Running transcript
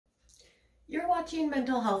You're watching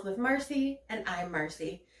Mental Health with Marcie, and I'm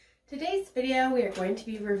Marcie. Today's video, we are going to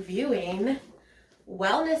be reviewing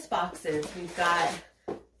wellness boxes. We've got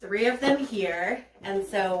 3 of them here, and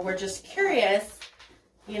so we're just curious,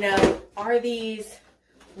 are these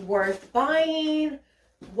worth buying?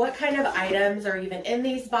 What kind of items are even in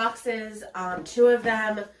these boxes? 2 of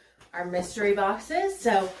them are mystery boxes,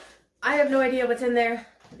 so I have no idea what's in there.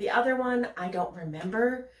 The other one, I don't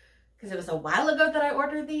remember because it was a while ago that I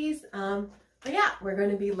ordered these. But yeah, we're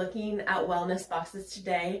going to be looking at wellness boxes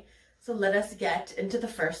today. So let us get into the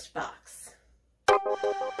first box.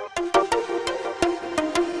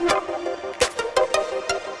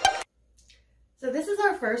 So this is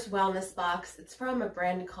our first wellness box. It's from a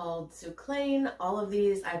brand called Zuclane. All of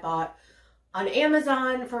these I bought on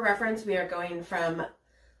Amazon. For reference, we are going from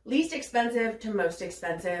least expensive to most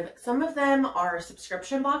expensive. Some of them are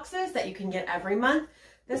subscription boxes that you can get every month.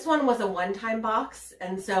 This one was a one-time box,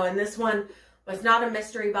 and so in this one was not a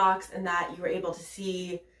mystery box, in that you were able to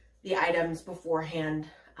see the items beforehand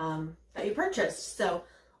that you purchased. So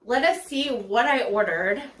let us see what I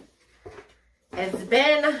ordered. It's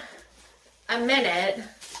been a minute.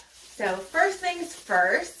 So first things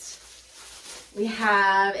first, we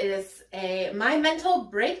have, it is a My Mental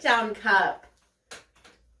Breakdown cup.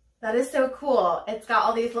 That is so cool. It's got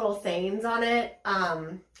all these little sayings on it.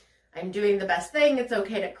 I'm doing the best thing. It's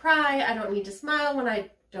okay to cry. I don't need to smile when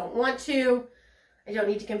I don't want to. I don't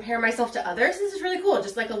need to compare myself to others. This is really cool.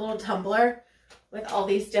 Just like a little tumbler with all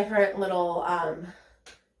these different little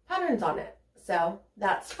patterns on it. So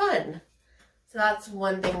that's fun. So that's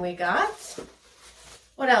one thing we got.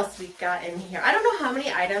 What else we got in here? I don't know how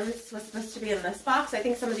many items was supposed to be in this box. I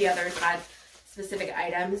think some of the others had specific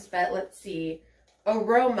items, but let's see.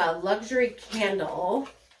 Aroma luxury candle.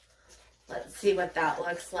 Let's see what that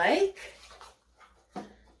looks like.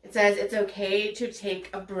 It says it's okay to take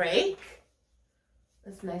a break.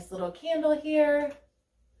 This nice little candle here.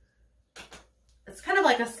 It's kind of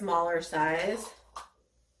like a smaller size.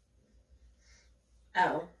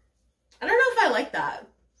 Oh, I don't know if I like that.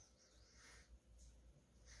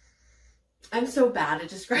 I'm so bad at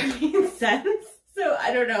describing scents, so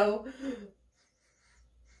I don't know.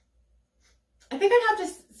 I think I'd have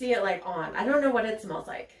to see it like on. I don't know what it smells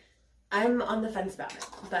like. I'm on the fence about it,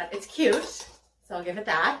 but it's cute, so I'll give it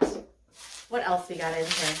that. What else we got in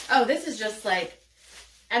here? Oh, this is just like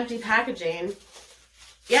empty packaging.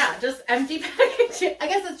 Yeah, just empty packaging. I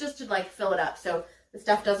guess it's just to like fill it up so the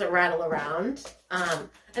stuff doesn't rattle around. And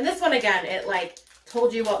this one, again, it like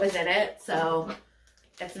told you what was in it, so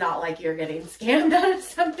it's not like you're getting scammed out of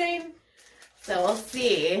something. So we'll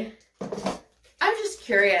see. I'm just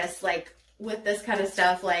curious, like with this kind of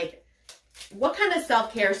stuff, like what kind of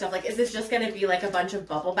self-care stuff? Like, is this just going to be like a bunch of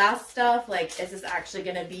bubble bath stuff? Like, is this actually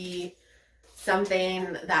going to be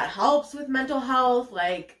something that helps with mental health?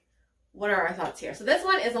 Like, what are our thoughts here? So this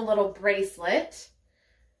one is a little bracelet.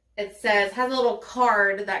 It says, has a little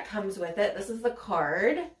card that comes with it. This is the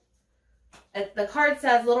card. The card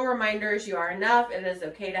says, little reminders, you are enough. It is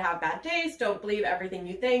okay to have bad days. Don't believe everything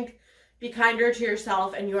you think. Be kinder to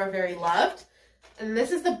yourself, and you are very loved. And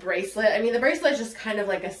this is the bracelet. I mean, the bracelet is just kind of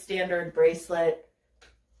like a standard bracelet.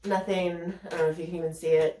 Nothing, I don't know if you can even see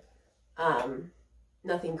it.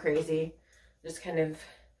 Nothing crazy. Just kind of,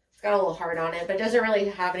 it's got a little heart on it, but doesn't really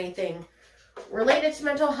have anything related to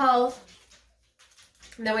mental health.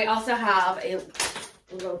 And then we also have a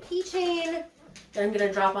little keychain that I'm going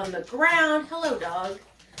to drop on the ground. Hello, dog.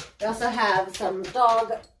 We also have some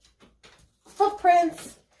dog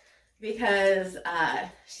footprints because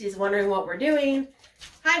she's wondering what we're doing.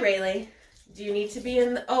 Hi, Rayleigh. Do you need to be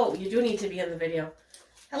in the, oh, you do need to be in the video.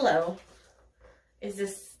 Hello.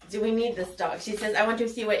 Do we need this dog? She says, I want to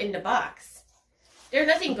see what in the box. There's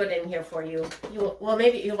nothing good in here for you. Well,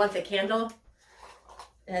 maybe you want the candle.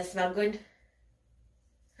 Does it smell good?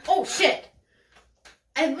 Oh, shit.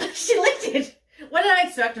 She licked it. What did I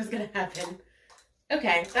expect was going to happen?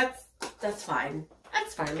 Okay, that's fine.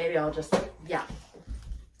 That's fine. Maybe I'll just, yeah.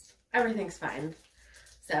 Everything's fine.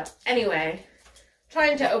 So, anyway,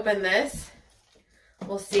 trying to open this.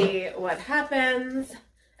 We'll see what happens.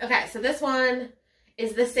 Okay, so this one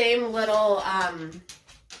is the same little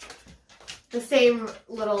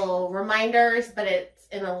reminders, but it's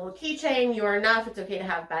in a little keychain. You are enough. It's okay to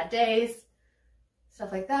have bad days.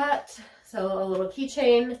 Stuff like that. So a little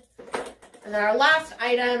keychain. And then our last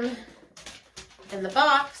item in the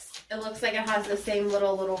box, it looks like it has the same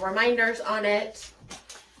little reminders on it.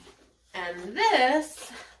 And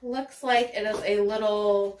this looks like it is a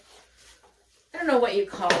little, I don't know what you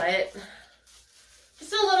call it.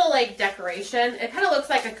 Just a little like decoration. It kind of looks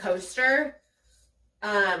like a coaster.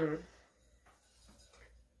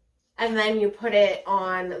 And then you put it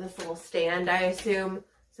on this little stand, I assume,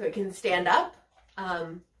 so it can stand up.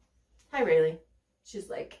 Hi, Rayleigh. She's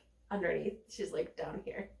like underneath. She's like down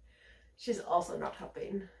here. She's also not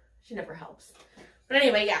helping. She never helps. But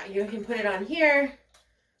anyway, yeah, you can put it on here.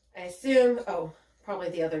 I assume, oh, probably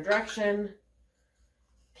the other direction.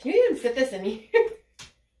 Can you even fit this in here?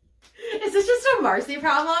 Is this just a Marcie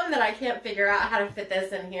problem that I can't figure out how to fit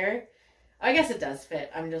this in here? I guess it does fit.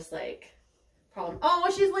 I'm just like, problem. Oh,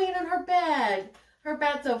 she's laying in her bed. Her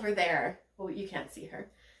bed's over there. Well, you can't see her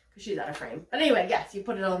because she's out of frame. But anyway, yes, you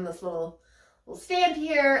put it on this little stand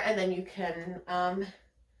here, and then you can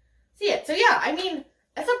see it. So yeah, I mean,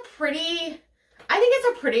 I think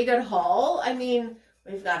it's a pretty good haul. I mean,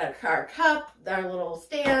 we've got our cup, our little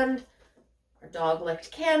stand, our dog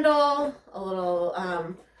licked candle, a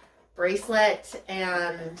little bracelet,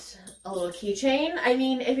 and a little keychain. I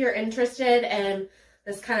mean, if you're interested in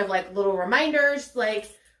this kind of like little reminders, like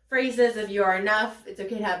phrases of you are enough, it's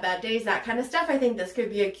okay to have bad days, that kind of stuff, I think this could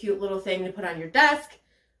be a cute little thing to put on your desk.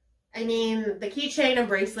 I mean, the keychain and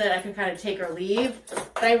bracelet I can kind of take or leave,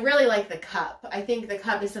 but I really like the cup. I think the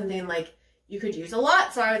cup is something like you could use a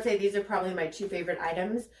lot, so I would say these are probably my 2 favorite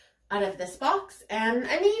items out of this box. And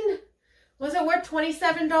I mean, was it worth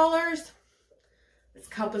 $27? This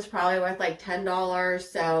cup was probably worth like $10,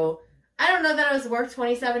 so I don't know that it was worth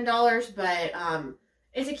 $27, but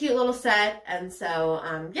it's a cute little set, and so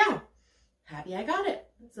yeah, happy I got it.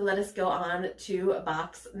 So let us go on to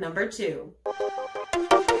box number 2.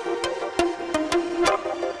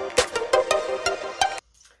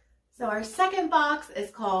 So our second box is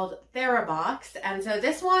called TheraBox, and so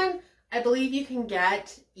this one I believe you can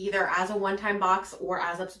get either as a one-time box or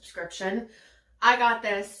as a subscription. I got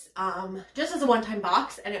this just as a one-time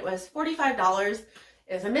box, and it was $45.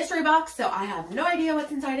 It was a mystery box, so I have no idea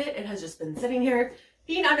what's inside it. It has just been sitting here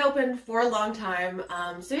being unopened for a long time.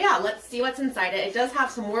 So yeah, let's see what's inside it. It does have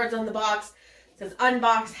some words on the box. It says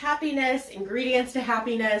unbox happiness, ingredients to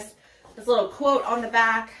happiness. This little quote on the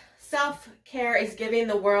back, self-care is giving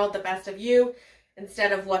the world the best of you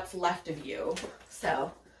instead of what's left of you.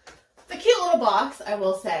 So it's a cute little box, I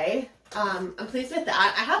will say. I'm pleased with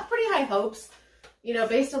that. I have pretty high hopes, you know,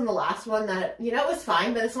 based on the last one that, you know, it was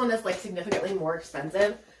fine, but this one is like significantly more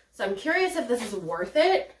expensive. So I'm curious if this is worth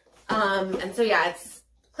it. And so yeah, it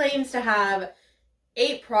claims to have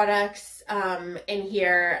 8 products in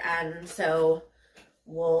here, and so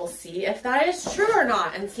we'll see if that is true or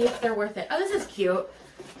not and see if they're worth it. Oh, this is cute.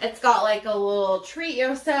 It's got like a little treat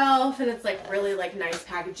yourself, and it's like really like nice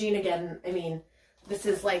packaging. Again, I mean, this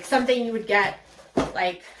is like something you would get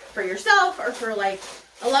like for yourself or for like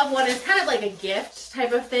a loved one. It's kind of like a gift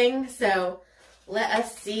type of thing. So let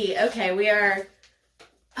us see. Okay, we are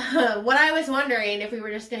what I was wondering if we were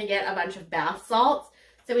just going to get a bunch of bath salts.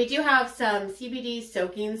 So we do have some CBD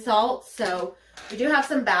soaking salts. So we do have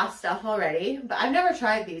some bath stuff already, but I've never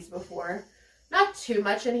tried these before. Not too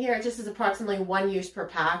much in here. It just is approximately 1 use per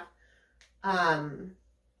pack.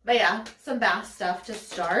 But yeah, some bath stuff to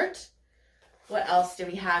start. What else do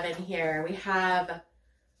we have in here? We have,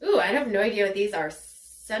 ooh, I have no idea what these are.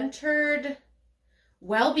 Centered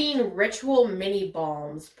Wellbeing Ritual Mini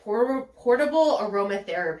Balms, Portable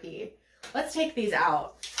Aromatherapy. Let's take these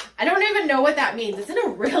out. I don't even know what that means. It's in a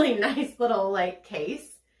really nice little like case.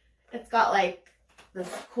 It's got like this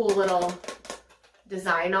cool little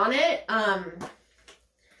design on it. Yeah,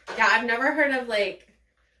 I've never heard of like,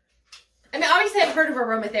 I mean, obviously I've heard of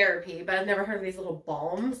aromatherapy, but I've never heard of these little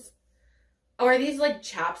balms. Oh, are these like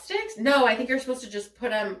chapsticks? No, I think you're supposed to just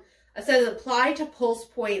put them, it says apply to pulse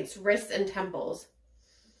points, wrists, and temples.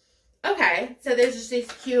 Okay, so there's just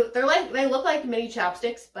these cute, they're like, they look like mini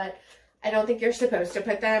chapsticks, but I don't think you're supposed to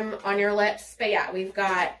put them on your lips. But yeah, we've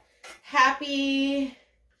got happy,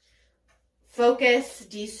 focus,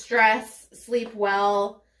 de-stress, sleep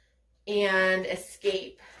well, and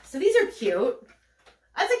escape. So these are cute.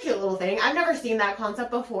 That's a cute little thing. I've never seen that concept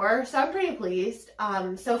before, so I'm pretty pleased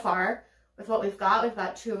so far with what we've got. We've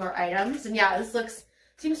got 2 of our items, and yeah, this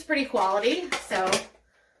seems pretty quality, so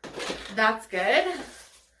that's good.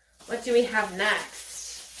 What do we have next?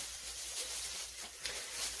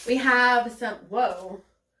 We have some, whoa,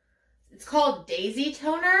 it's called Daisy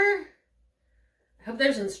Toner. I hope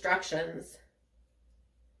there's instructions.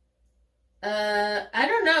 I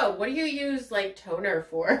don't know. What do you use like toner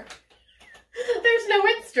for? There's no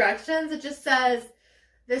instructions. It just says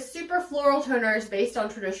this super floral toner is based on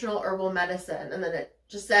traditional herbal medicine. And then it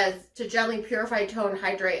just says to gently purify, tone,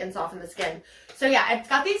 hydrate, and soften the skin. So yeah, it's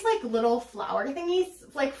got these like little flower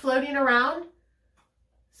thingies like floating around.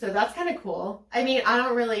 So that's kind of cool. I mean, I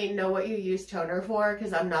don't really know what you use toner for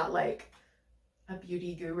because I'm not like a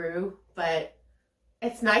beauty guru, but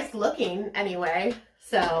it's nice looking anyway.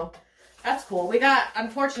 So that's cool. We got,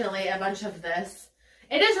 unfortunately, a bunch of this.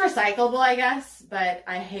 It is recyclable, I guess, but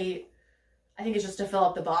I think it's just to fill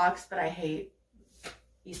up the box, but I hate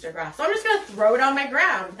Easter grass. So I'm just going to throw it on my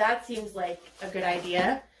ground. That seems like a good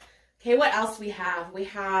idea. Okay, what else we have? We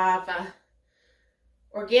have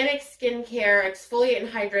organic skincare, exfoliate and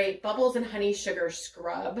hydrate, bubbles and honey sugar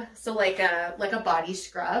scrub. So like a body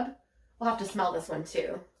scrub. We'll have to smell this one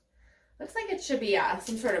too. Looks like it should be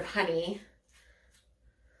some sort of honey.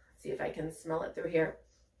 Let's see if I can smell it through here.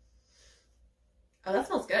 Oh, that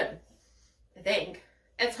smells good, I think.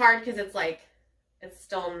 It's hard because it's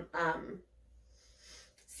still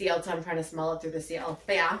sealed, so I'm trying to smell it through the seal.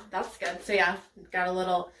 But yeah, that's good. So yeah, got a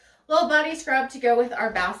little body scrub to go with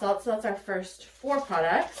our bath salts. So that's our first 4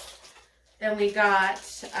 products. Then we got,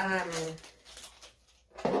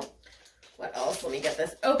 what else? Let me get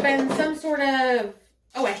this open. Some sort of,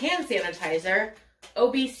 a hand sanitizer.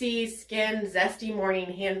 OBC Skin Zesty Morning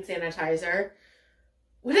Hand Sanitizer.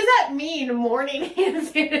 What does that mean, morning hand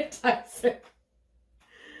sanitizer?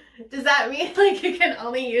 Does that mean like you can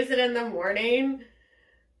only use it in the morning?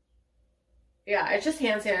 Yeah, it's just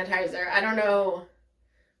hand sanitizer. I don't know.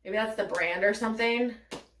 Maybe that's the brand or something.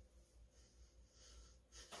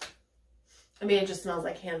 I mean, it just smells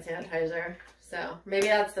like hand sanitizer. So maybe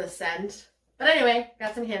that's the scent. But anyway,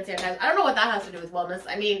 got some hand sanitizer. I don't know what that has to do with wellness.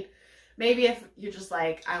 I mean, maybe if you're just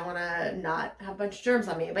like, I want to not have a bunch of germs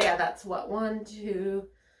on me. But yeah, that's what, 1, 2,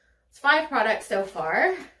 it's 5 products so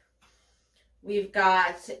far. We've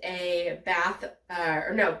got a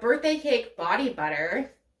birthday cake body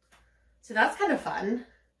butter. So that's kind of fun.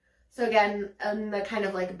 So again, in the kind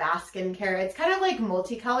of like bath skincare, it's kind of like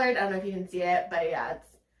multicolored. I don't know if you can see it, but yeah,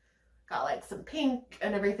 it's got like some pink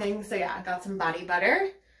and everything. So yeah, I got some body butter,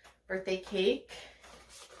 birthday cake.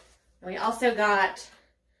 And we also got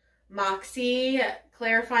Marcie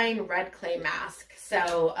clarifying red clay mask.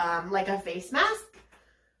 So like a face mask.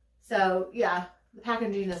 So yeah, the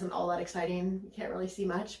packaging isn't all that exciting. You can't really see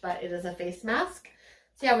much, but it is a face mask.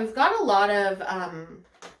 So yeah, we've got a lot of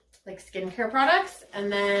like skincare products.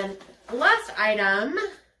 And then the last item,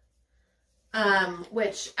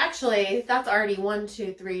 which actually that's already 1,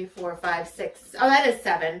 2, 3, 4, 5, 6. Oh, that is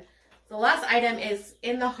 7. The last item is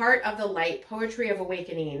In the Heart of the Light, Poetry of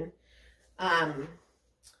Awakening.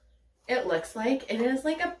 It looks like it is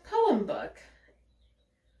like a poem book.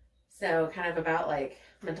 So kind of about like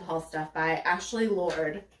mental health stuff by Ashley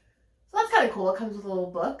Lord. So that's kind of cool. It comes with a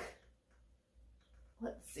little book.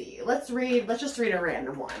 Let's see. Let's just read a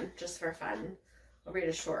random one just for fun. I'll read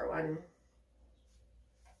a short one.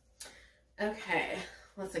 Okay.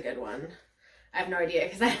 What's a good one? I have no idea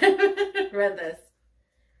because I haven't read this.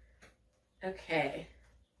 Okay.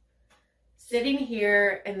 Sitting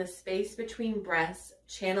here in the space between breaths,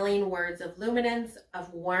 channeling words of luminance,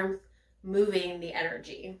 of warmth, moving the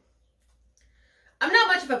energy. I'm not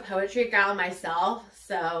much of a poetry gal myself,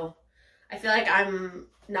 so I feel like I'm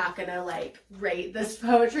not gonna like rate this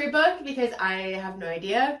poetry book because I have no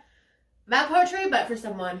idea about poetry, but for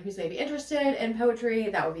someone who's maybe interested in poetry,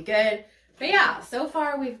 that would be good. But yeah, so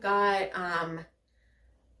far we've got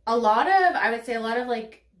a lot of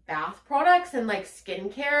like bath products and like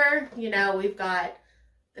skincare. You know, we've got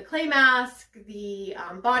the clay mask, the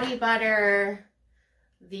body butter,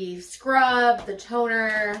 the scrub, the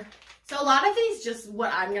toner. So a lot of these just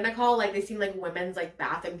what I'm gonna call like, they seem like women's like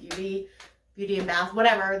bath and beauty and bath,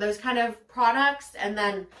 whatever, those kind of products. And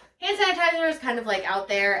then hand sanitizer is kind of like out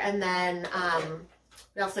there. And then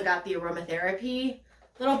we also got the aromatherapy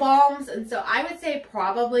little balms. And so I would say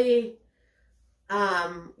probably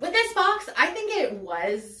with this box, I think it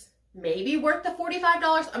was maybe worth the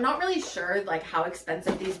 $45. I'm not really sure like how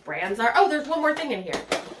expensive these brands are. Oh, there's one more thing in here.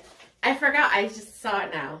 I forgot. I just saw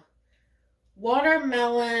it now.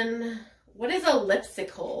 Watermelon. What is a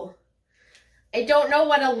lipsicle? I don't know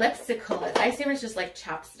what a lipsicle is. I assume it's just like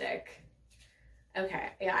chapstick. Okay.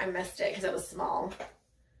 Yeah, I missed it because it was small.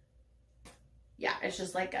 Yeah, it's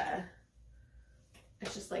just like a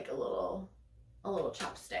little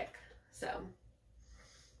chapstick. So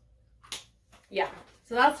yeah.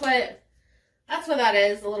 So that's what that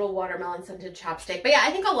is, a little watermelon scented chapstick. But yeah,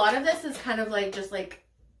 I think a lot of this is kind of like just like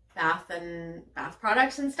bath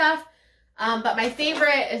products and stuff. But my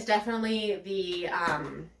favorite is definitely the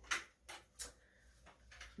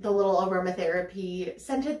little aromatherapy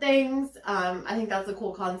scented things. I think that's a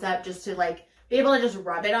cool concept, just to like be able to just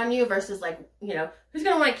rub it on you versus like, you know, who's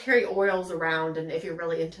going to want to carry oils around? And if you're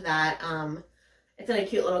really into that, it's in a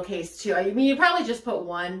cute little case too. I mean, you probably just put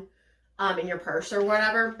one in your purse or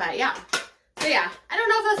whatever, but yeah. So yeah, I don't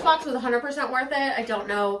know if this box was 100% worth it. I don't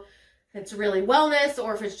know it's really wellness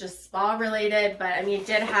or if it's just spa related. But I mean, it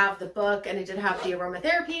did have the book and it did have the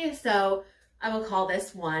aromatherapy. So I will call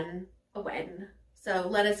this one a win. So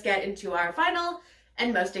let us get into our final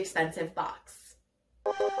and most expensive box.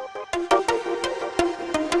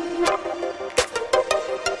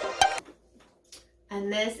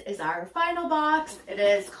 And this is our final box. It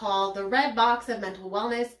is called the Red Box of Mental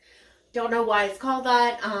Wellness. Don't know why it's called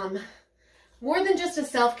that. More than just a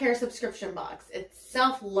self-care subscription box. It's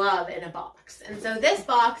self-love in a box. And so this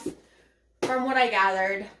box, from what I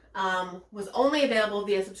gathered, was only available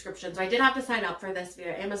via subscription. So I did have to sign up for this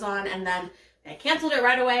via Amazon, and then I canceled it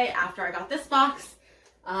right away after I got this box.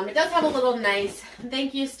 It does have a little nice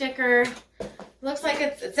thank you sticker. Looks like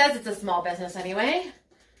it says it's a small business anyway.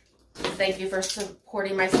 Thank you for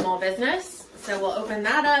supporting my small business. So we'll open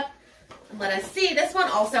that up and let us see. This one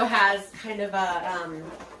also has kind of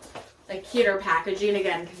a cuter packaging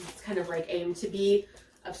again, because it's kind of like aimed to be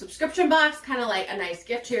a subscription box, kind of like a nice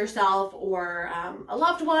gift to yourself or a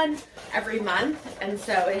loved one every month. And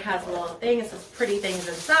so it has a little thing. It says pretty things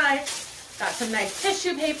inside. Got some nice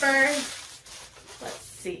tissue paper. Let's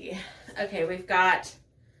see. Okay, we've got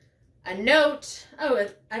a note. Oh,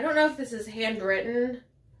 I don't know if this is handwritten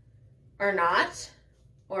or not,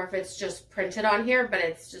 or if it's just printed on here, but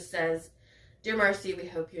it just says, "Dear Marcie, we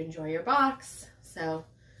hope you enjoy your box." So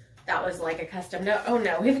that was like a custom note. Oh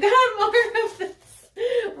no, we've got more of this.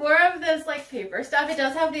 More of this like paper stuff. It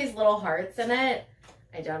does have these little hearts in it.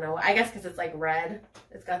 I don't know. I guess because it's like red.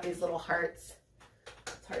 It's got these little hearts.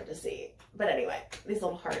 It's hard to see. But anyway, these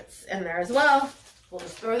little hearts in there as well. We'll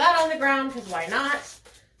just throw that on the ground because why not?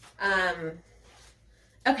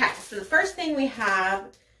 Okay, so the first thing we have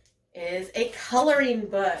is a coloring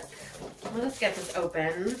book. Let's get this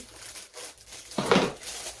open.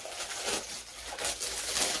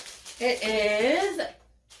 It is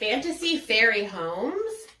Fantasy Fairy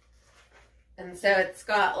Homes. And so it's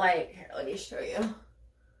got like, here, let me show you.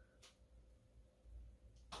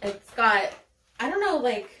 It's got, I don't know,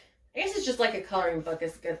 like, I guess it's just like a coloring book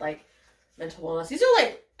is good, like, mental wellness. These are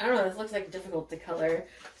like, I don't know, this looks like difficult to color.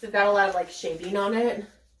 So it's got a lot of like shading on it.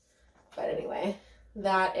 But anyway,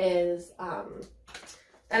 that is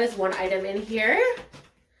one item in here.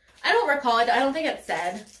 I don't recall it. I don't think it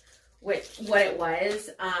said what it was.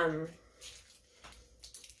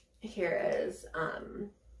 Here is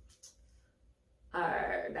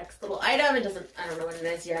our next little item. It doesn't, I don't know what it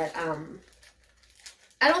is yet. I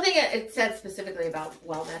don't think it said specifically about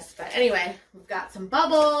wellness, but anyway, we've got some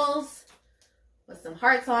bubbles with some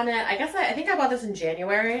hearts on it. I guess I think I bought this in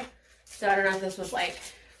January, so I don't know if this was like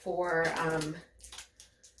for,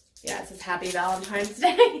 yeah, it says Happy Valentine's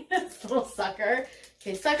Day. This little sucker.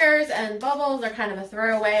 Okay, suckers and bubbles are kind of a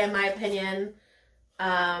throwaway in my opinion.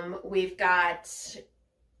 We've got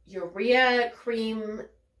Urea Cream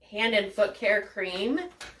Hand and Foot Care Cream.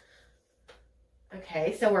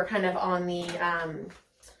 Okay, so we're kind of on the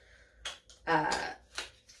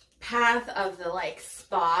path of the like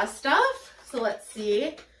spa stuff. So let's see.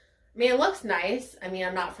 I mean, it looks nice. I mean,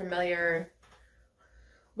 I'm not familiar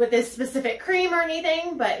with this specific cream or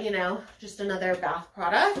anything, but you know, just another bath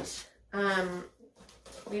product.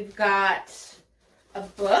 We've got a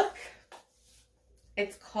book.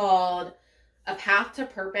 It's called A Path to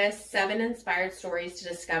Purpose, 7 Inspired Stories to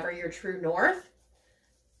Discover Your True North.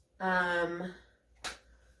 So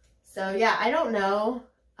yeah, I don't know.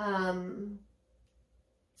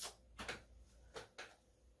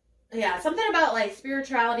 Yeah, something about like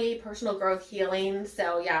spirituality, personal growth, healing.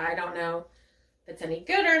 So yeah, I don't know if it's any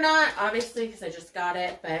good or not, obviously, because I just got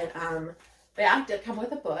it. But yeah, it did come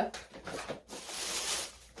with a book.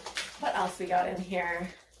 What else we got in here?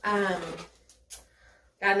 Got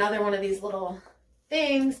another one of these little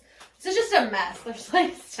things. This is just a mess. There's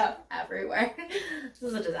like stuff everywhere. This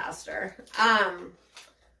is a disaster.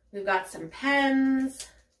 We've got some pens.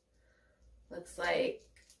 Looks like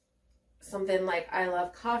something like I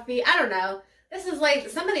love coffee. I don't know. This is like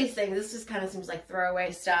some of these things. This just kind of seems like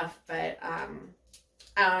throwaway stuff, but I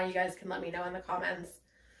don't know. You guys can let me know in the comments.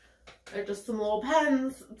 They're just some little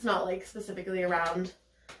pens. It's not like specifically around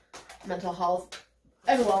mental health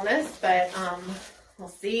and wellness, but we'll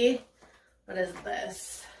see. What is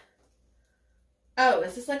this? Oh,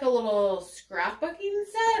 is this like a little scrapbooking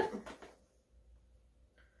set?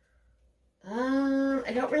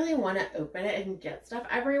 I don't really want to open it and get stuff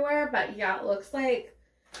everywhere, but yeah, it looks like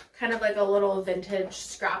kind of like a little vintage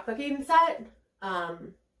scrapbooking set.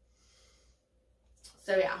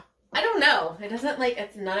 So yeah, I don't know. It doesn't like,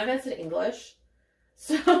 it's none of it's in English.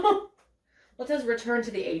 So what says Return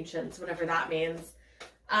to the Ancients, whatever that means.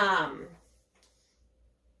 But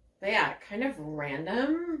yeah, kind of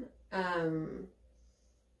random.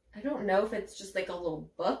 I don't know if it's just like a little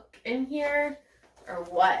book in here or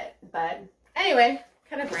what, but anyway,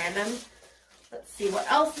 kind of random. Let's see what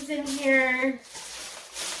else is in here.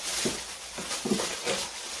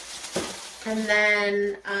 And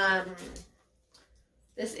then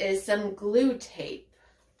this is some glue tape.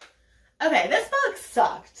 Okay, this box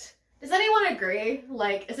sucked. Does anyone agree?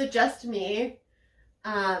 Like, is it just me?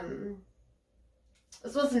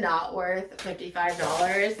 This was not worth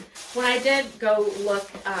 $55. When I did go look,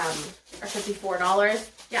 or $54,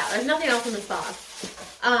 yeah, there's nothing else in this box.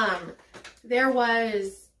 There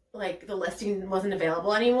was, like, the listing wasn't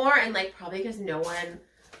available anymore, and, like, probably because no one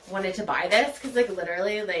wanted to buy this, because, like,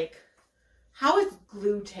 literally, like, how is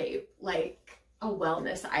glue tape, like, a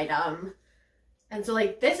wellness item? And so,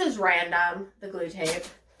 like, this is random, the glue tape.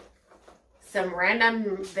 Some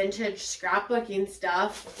random vintage scrapbooking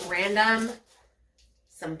stuff, random,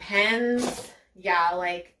 some pens. Yeah,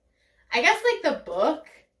 like, I guess, like, the book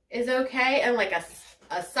is okay, and, like,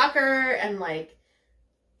 a sucker, and, like,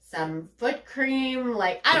 some foot cream.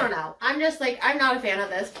 Like, I don't know. I'm just, like, I'm not a fan of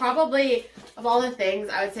this. Probably, of all the things,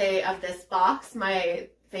 I would say, of this box, my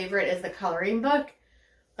favorite is the coloring book.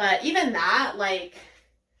 But even that, like,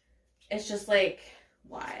 it's just, like,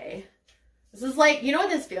 why? This is, like, you know what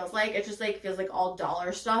this feels like? It just, like, feels like all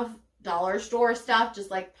dollar store stuff,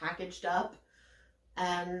 just, like, packaged up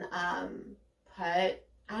and put at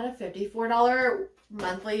a $54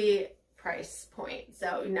 monthly price point.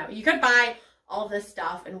 So, no, you could buy all this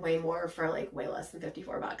stuff and way more for, like, way less than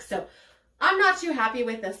 $54. So, I'm not too happy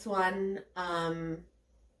with this one.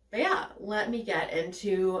 But yeah, let me get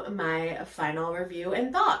into my final review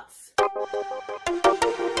and thoughts.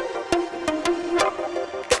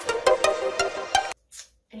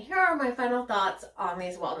 And here are my final thoughts on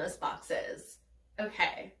these wellness boxes.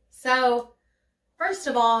 Okay, so first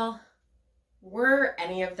of all, were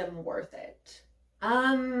any of them worth it?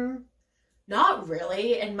 Not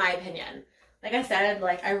really, in my opinion. Like I said,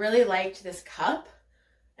 like, I really liked this cup.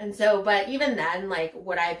 And so, but even then, like,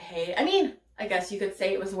 would I pay, I mean, I guess you could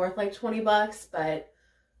say it was worth like $20, but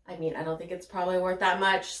I mean, I don't think it's probably worth that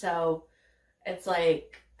much. So it's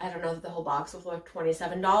like, I don't know that the whole box was worth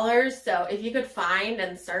 $27. So if you could find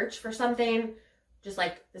and search for something, just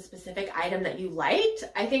like the specific item that you liked,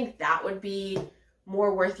 I think that would be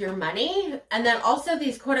more worth your money. And then also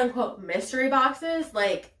these quote unquote mystery boxes,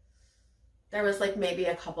 like, there was like maybe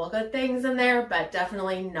a couple good things in there, but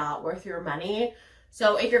definitely not worth your money.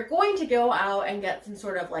 So if you're going to go out and get some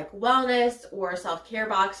sort of like wellness or self-care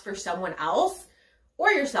box for someone else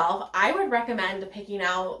or yourself, I would recommend picking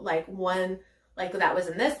out like one like that was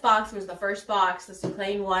in this box, was the first box, this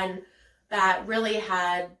plain one that really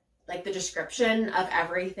had like the description of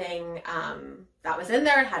everything that was in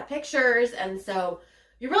there. It had pictures, and so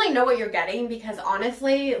you really know what you're getting, because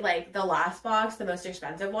honestly, like the last box, the most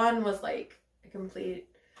expensive one, was like a complete,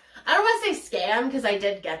 I don't want to say scam, because I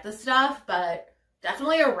did get the stuff, but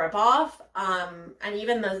definitely a ripoff. And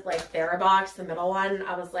even the like TheraBox, the middle one,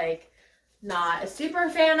 I was like not a super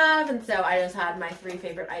fan of, and so I just had my 3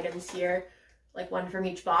 favorite items here, like one from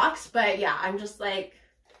each box. But yeah, I'm just like,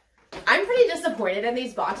 I'm pretty disappointed in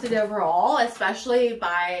these boxes overall, especially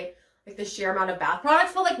by like the sheer amount of bath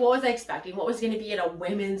products. But like, what was I expecting? What was going to be in a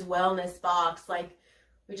women's wellness box? Like,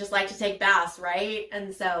 we just like to take baths, right?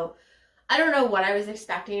 And so I don't know what I was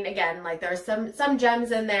expecting. Again, like there's some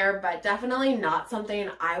gems in there, but definitely not something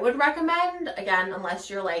I would recommend. Again, unless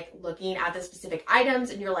you're like looking at the specific items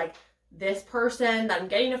and you're like, this person that I'm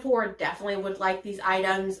getting it for definitely would like these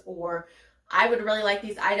items, or I would really like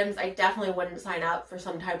these items, I definitely wouldn't sign up for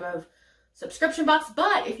some type of subscription box.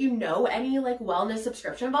 But if you know any like wellness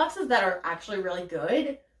subscription boxes that are actually really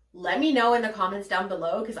good, let me know in the comments down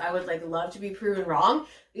below, because I would like love to be proven wrong.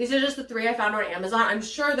 These are just the 3 I found on Amazon. I'm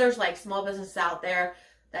sure there's like small businesses out there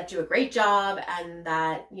that do a great job, and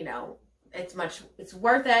that, you know, it's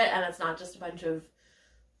worth it, and it's not just a bunch of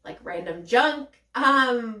like random junk.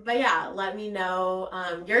 But yeah, let me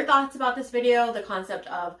know your thoughts about this video, the concept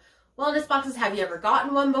of wellness boxes. Have you ever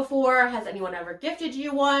gotten one before? Has anyone ever gifted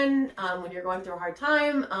you one when you're going through a hard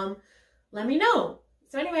time? Let me know.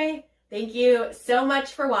 So anyway, thank you so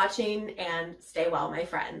much for watching, and stay well, my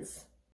friends.